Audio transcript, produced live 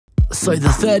So the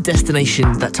third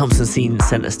destination that Thomson Scene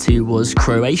sent us to was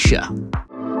Croatia.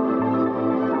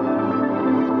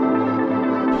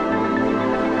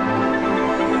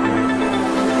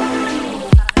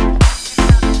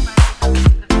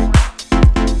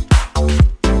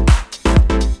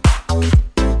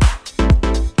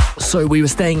 So we were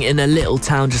staying in a little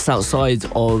town just outside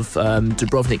of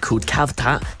Dubrovnik called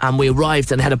Cavtat, and we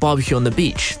arrived and had a barbecue on the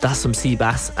beach. That's some sea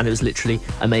bass, and it was literally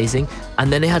amazing.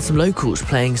 And then they had some locals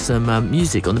playing some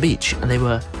music on the beach, and they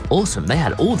were awesome. They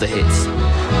had all the hits.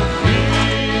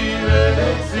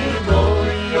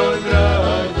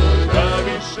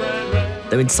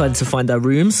 Then we decided to find our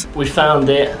rooms. We found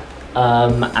it,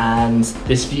 and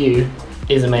this view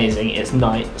is amazing. It's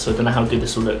night, so I don't know how good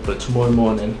this will look, but tomorrow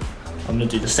morning I'm gonna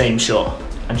do the same shot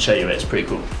and show you it. It's pretty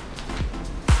cool.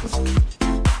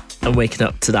 And waking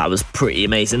up to that was pretty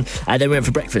amazing. And then we went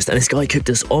for breakfast, and this guy cooked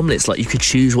us omelettes. Like, you could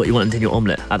choose what you wanted in your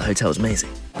omelette at the hotel. It was amazing.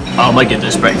 Oh my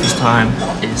goodness, breakfast time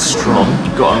is strong.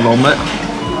 Got an omelette.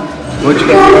 What'd you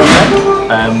get for your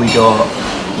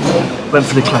omelette? Went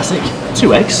for the classic,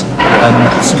 2 eggs,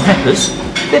 some peppers,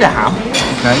 bit of ham,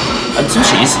 okay, and some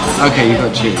cheese. Okay, you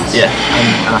got cheese. Yeah,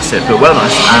 and that's it. But well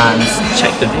nice. And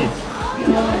check the view.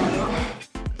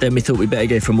 Then we thought we'd better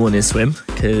go for a morning swim,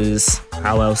 because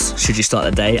how else should you start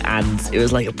the day? And it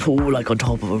was like a pool like on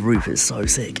top of a roof. It's so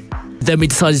sick. Then we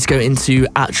decided to go into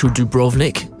actual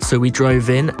Dubrovnik. So we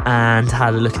drove in and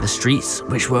had a look at the streets,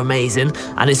 which were amazing.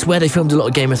 And it's where they filmed a lot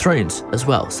of Game of Thrones as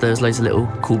well. So there's loads of little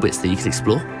cool bits that you could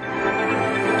explore.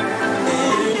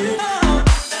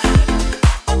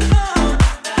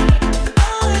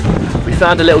 We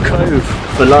found a little cove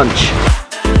for lunch.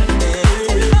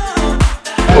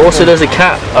 Also, there's a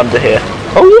cat under here.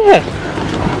 Oh yeah!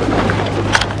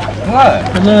 Hello.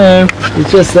 Hello. He's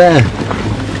just there.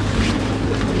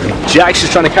 Jack's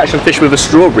just trying to catch some fish with a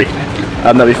strawberry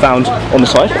that we found on the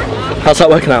side. How's that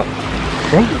working out?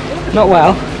 Not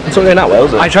well. It's not going that well,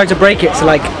 is it? I tried to break it to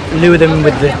like lure them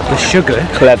with the sugar.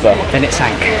 Clever. Then it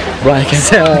sank. Right, okay.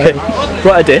 So, okay.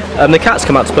 Right idea. The cat's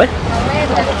come out to play.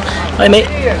 Hi mate.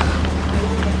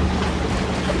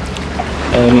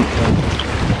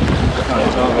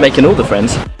 Making all the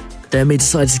friends. Then we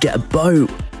decided to get a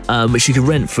boat, which you could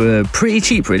rent for pretty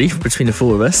cheap, really, between the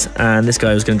 4 of us. And this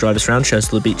guy was going to drive us around, show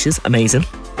us all the beaches. Amazing.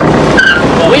 We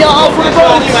are off the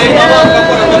boat!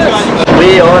 Yeah!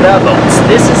 We are on our boats.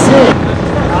 This is it.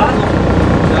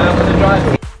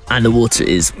 And the water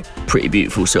is pretty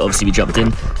beautiful, so obviously we jumped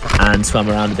in and swam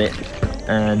around a bit.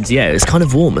 And yeah, it was kind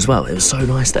of warm as well. It was so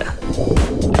nice there.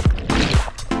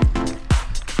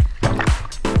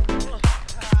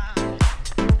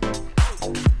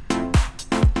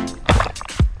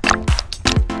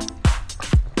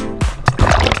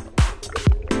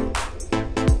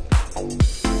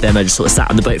 Then I just sort of sat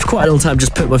on the boat for quite a long time,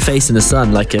 just put my face in the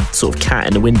sun like a sort of cat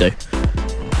in a window.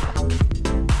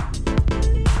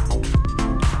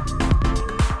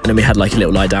 And then we had like a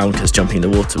little lie down because jumping in the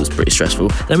water was pretty stressful.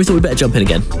 Then we thought we'd better jump in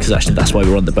again, because actually that's why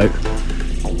we're on the boat.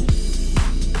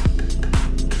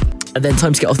 And then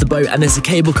time to get off the boat, and there's a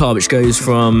cable car which goes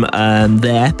from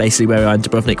there, basically where we are in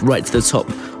Dubrovnik, right to the top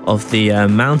of the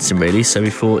mountain really. So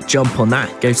we thought, jump on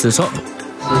that, go to the top.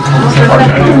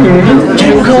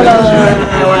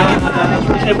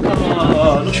 Cable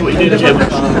car! Not sure what you do in the cable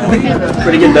car.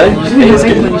 Pretty good though. It is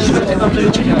good.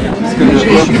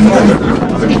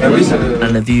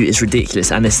 And the view is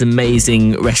ridiculous, and this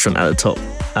amazing restaurant at the top.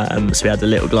 So we had a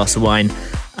little glass of wine,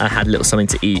 had a little something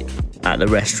to eat at the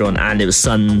restaurant, and it was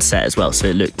sunset as well, so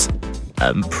it looked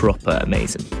proper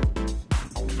amazing.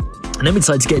 And then we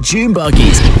decided to get Dune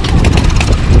buggies.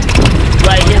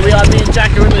 Right, here we are, me and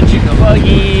Jack are in the Dune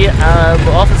buggy.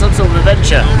 We're off on some sort of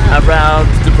adventure around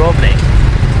Dubrovnik.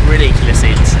 Ridiculous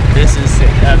scenes. This is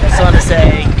sun is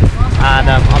setting, and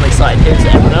I'm excited. Here's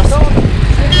everyone else.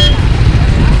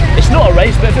 It's not a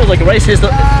race, but it feels like a race. Where's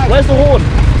the horn?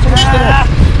 Someone's the horn.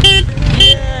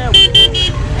 Yeah.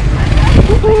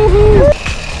 Woo-hoo-hoo.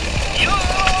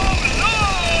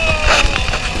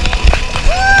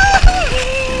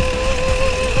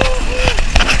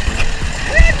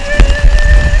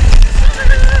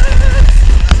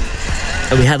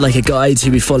 And we had like a guide who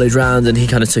we followed around, and he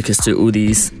kind of took us to all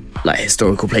these like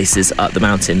historical places up the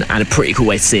mountain, and a pretty cool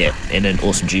way to see it in an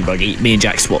awesome Dune buggy. Me and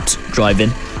Jack swapped driving,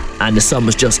 and the sun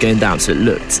was just going down, so it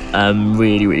looked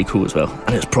really, really cool as well,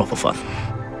 and it was proper fun.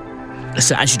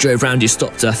 So as you drove around, you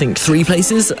stopped I think 3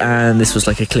 places, and this was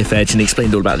like a cliff edge, and he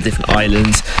explained all about the different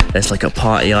islands. There's like a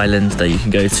party island that you can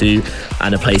go to,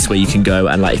 and a place where you can go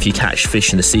and like if you catch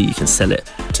fish in the sea, you can sell it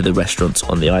to the restaurants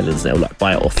on the islands. They'll like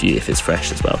buy it off you if it's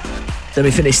fresh as well. Then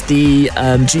we finished the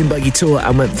Dune buggy tour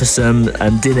and went for some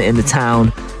dinner in the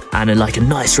town, and like a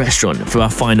nice restaurant for our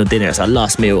final dinner. It's our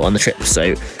last meal on the trip,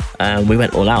 so we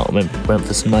went all out. We went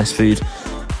for some nice food,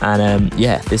 and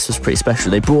yeah, this was pretty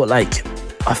special. They brought like,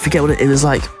 I forget what it was,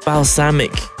 like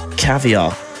balsamic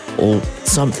caviar or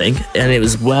something, and it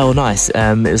was well nice.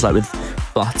 It was like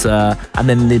with butter, and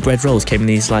then the bread rolls came in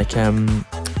these like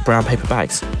brown paper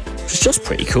bags, which is just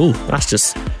pretty cool. That's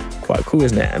just quite cool,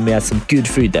 isn't it? And we had some good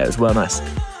food there. It was well nice.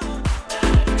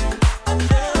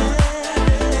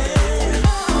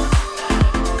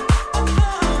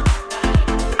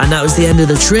 And that was the end of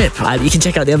the trip. You can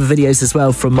check out the other videos as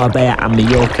well from Marbella and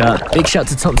Majorca. Big shout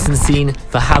to Thomson Scene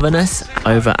for having us.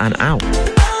 Over and out.